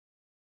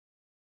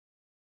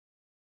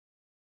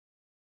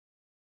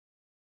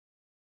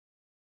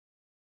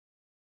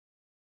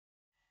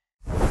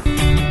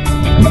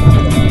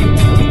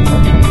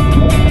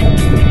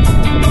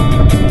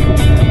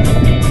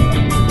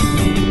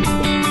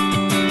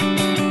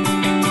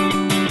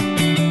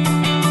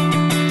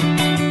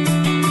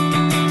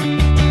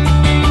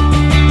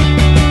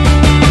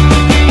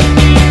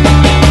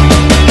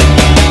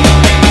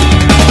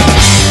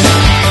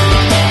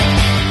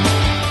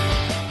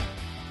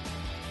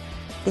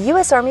The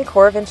U.S. Army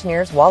Corps of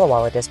Engineers Walla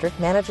Walla District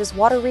manages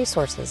water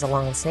resources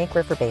along the Snake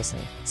River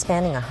Basin,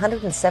 spanning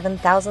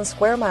 107,000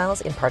 square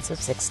miles in parts of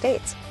 6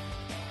 states.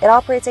 It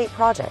operates 8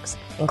 projects,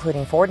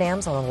 including 4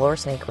 dams on the Lower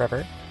Snake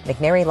River,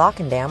 McNary Lock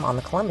and Dam on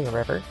the Columbia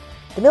River,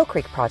 the Mill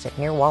Creek Project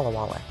near Walla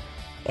Walla,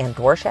 and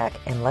Dworshak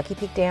and Lucky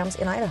Peak dams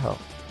in Idaho.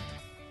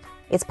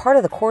 It's part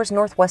of the Corps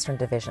Northwestern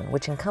Division,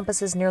 which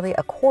encompasses nearly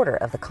a quarter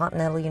of the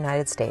continental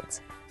United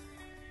States.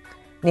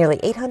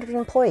 Nearly 800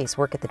 employees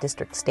work at the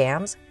district's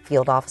dams,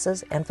 field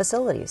offices, and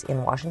facilities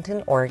in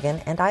Washington,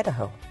 Oregon, and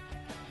Idaho.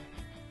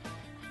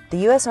 The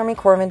U.S. Army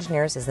Corps of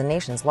Engineers is the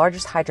nation's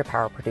largest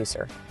hydropower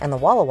producer, and the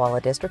Walla Walla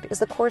District is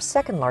the Corps'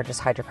 second largest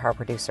hydropower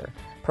producer,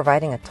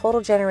 providing a total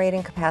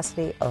generating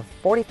capacity of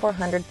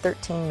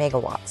 4,413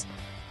 megawatts.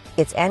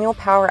 Its annual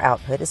power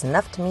output is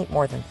enough to meet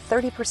more than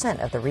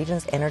 30% of the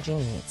region's energy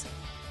needs.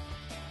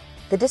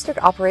 The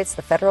district operates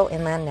the Federal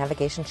Inland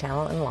Navigation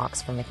Channel and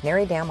locks from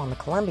McNary Dam on the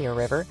Columbia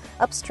River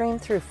upstream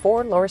through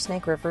 4 Lower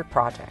Snake River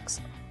projects.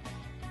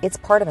 It's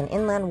part of an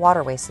inland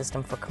waterway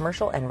system for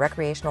commercial and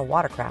recreational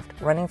watercraft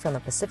running from the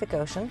Pacific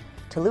Ocean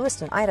to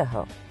Lewiston,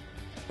 Idaho.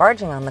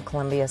 Barging on the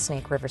Columbia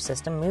Snake River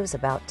system moves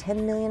about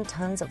 10 million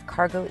tons of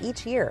cargo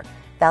each year,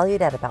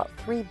 valued at about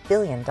 $3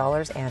 billion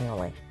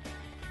annually.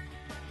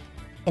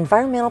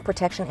 Environmental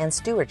protection and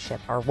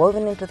stewardship are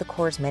woven into the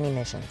Corps' many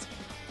missions.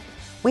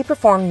 We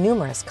perform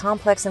numerous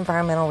complex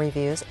environmental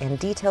reviews and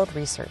detailed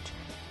research,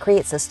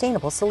 create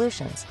sustainable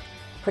solutions,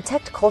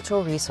 protect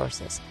cultural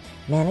resources,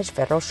 manage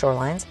federal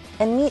shorelines,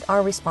 and meet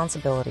our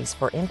responsibilities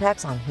for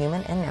impacts on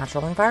human and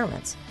natural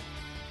environments.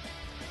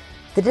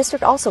 The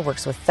district also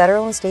works with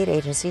federal and state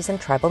agencies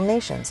and tribal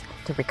nations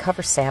to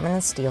recover salmon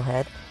and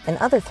steelhead and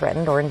other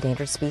threatened or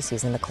endangered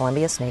species in the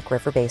Columbia Snake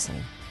River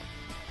Basin.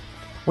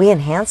 We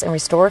enhance and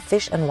restore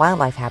fish and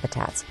wildlife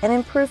habitats and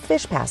improve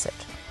fish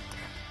passage.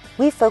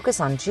 We focus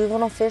on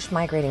juvenile fish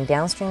migrating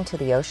downstream to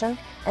the ocean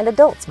and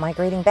adults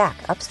migrating back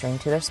upstream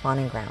to their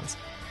spawning grounds.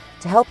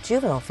 To help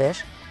juvenile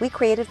fish, we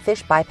created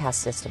fish bypass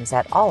systems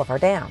at all of our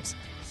dams.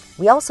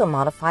 We also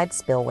modified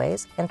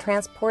spillways and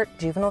transport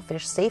juvenile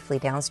fish safely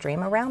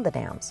downstream around the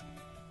dams.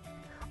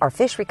 Our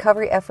fish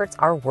recovery efforts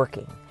are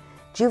working.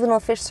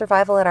 Juvenile fish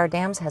survival at our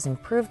dams has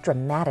improved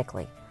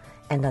dramatically,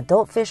 and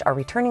adult fish are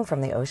returning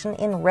from the ocean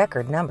in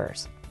record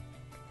numbers.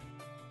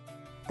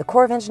 The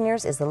Corps of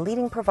Engineers is the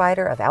leading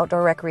provider of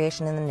outdoor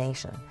recreation in the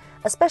nation,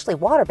 especially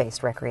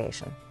water-based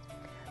recreation.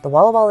 The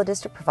Walla Walla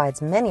District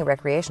provides many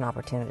recreation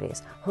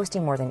opportunities,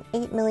 hosting more than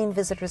 8 million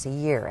visitors a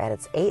year at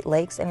its 8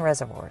 lakes and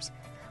reservoirs,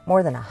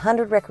 more than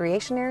 100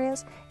 recreation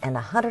areas, and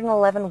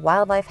 111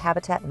 wildlife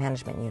habitat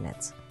management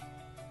units.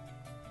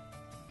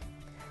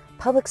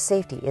 Public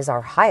safety is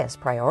our highest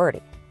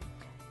priority.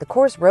 The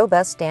Corps'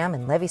 robust dam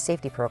and levee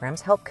safety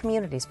programs help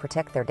communities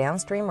protect their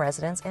downstream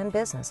residents and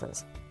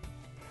businesses.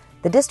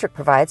 The district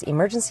provides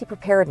emergency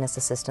preparedness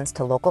assistance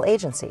to local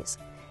agencies.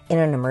 In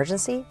an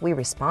emergency, we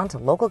respond to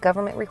local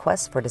government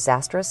requests for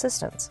disaster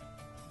assistance.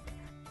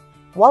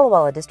 Walla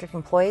Walla District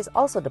employees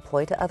also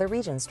deploy to other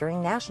regions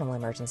during national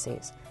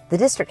emergencies. The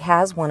district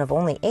has one of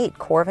only 8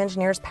 Corps of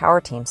Engineers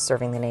power teams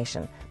serving the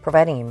nation,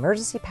 providing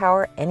emergency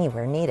power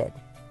anywhere needed.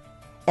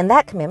 And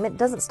that commitment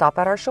doesn't stop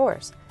at our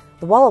shores.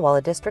 The Walla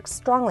Walla District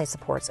strongly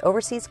supports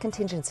overseas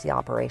contingency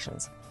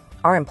operations.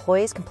 Our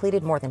employees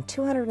completed more than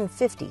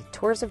 250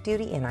 tours of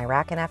duty in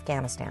Iraq and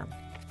Afghanistan.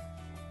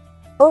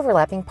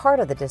 Overlapping part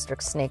of the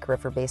district's Snake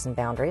River Basin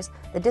boundaries,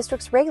 the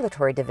district's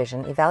regulatory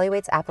division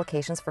evaluates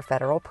applications for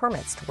federal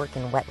permits to work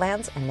in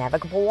wetlands and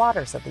navigable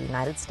waters of the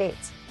United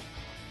States.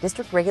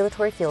 District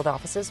regulatory field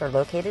offices are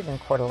located in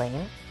Coeur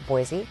d'Alene,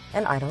 Boise,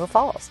 and Idaho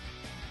Falls.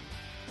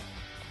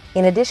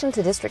 In addition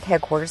to district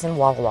headquarters in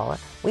Walla Walla,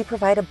 we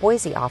provide a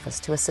Boise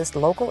office to assist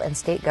local and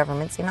state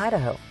governments in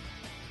Idaho.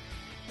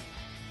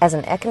 As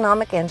an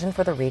economic engine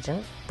for the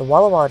region, the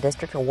Walla Walla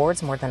District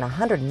awards more than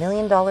 $100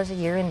 million a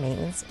year in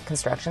maintenance,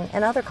 construction,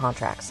 and other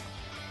contracts.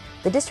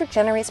 The district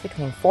generates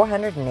between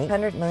 $400 and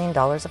 $800 million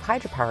of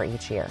hydropower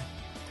each year.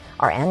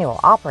 Our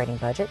annual operating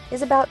budget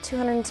is about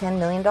 $210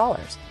 million.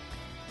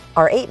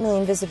 Our 8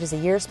 million visitors a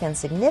year spend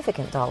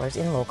significant dollars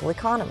in local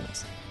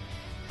economies.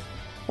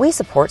 We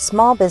support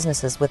small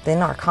businesses within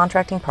our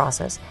contracting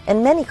process,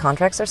 and many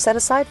contracts are set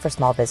aside for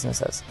small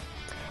businesses.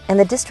 And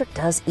the district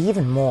does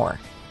even more.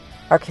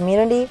 Our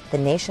community, the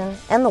nation,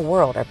 and the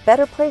world are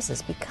better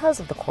places because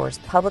of the Corps'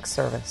 public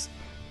service.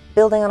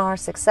 Building on our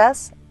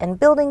success and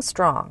building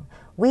strong,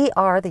 we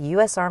are the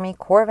U.S. Army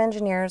Corps of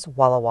Engineers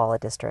Walla Walla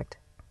District.